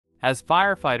as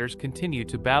firefighters continue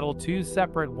to battle two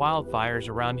separate wildfires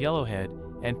around Yellowhead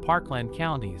and Parkland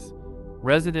counties.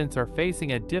 Residents are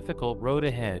facing a difficult road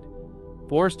ahead,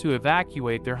 forced to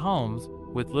evacuate their homes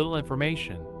with little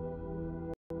information.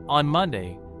 On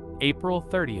Monday, April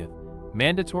 30th,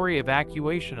 mandatory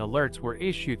evacuation alerts were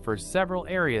issued for several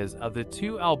areas of the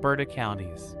two Alberta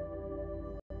counties.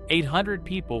 800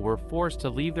 people were forced to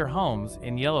leave their homes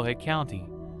in Yellowhead County,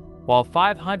 while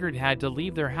 500 had to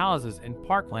leave their houses in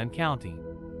Parkland County.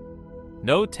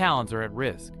 No towns are at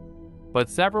risk, but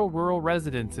several rural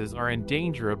residences are in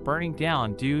danger of burning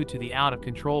down due to the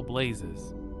out-of-control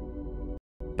blazes.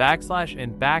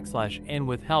 And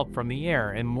with help from the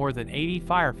air and more than 80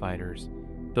 firefighters,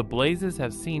 the blazes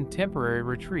have seen temporary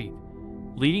retreat,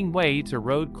 leading way to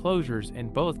road closures in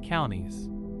both counties.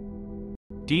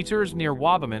 Detours near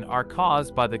Wabamun are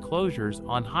caused by the closures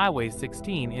on Highway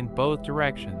 16 in both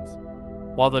directions,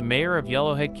 while the mayor of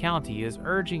Yellowhead County is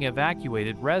urging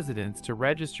evacuated residents to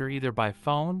register either by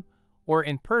phone or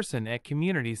in person at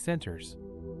community centers.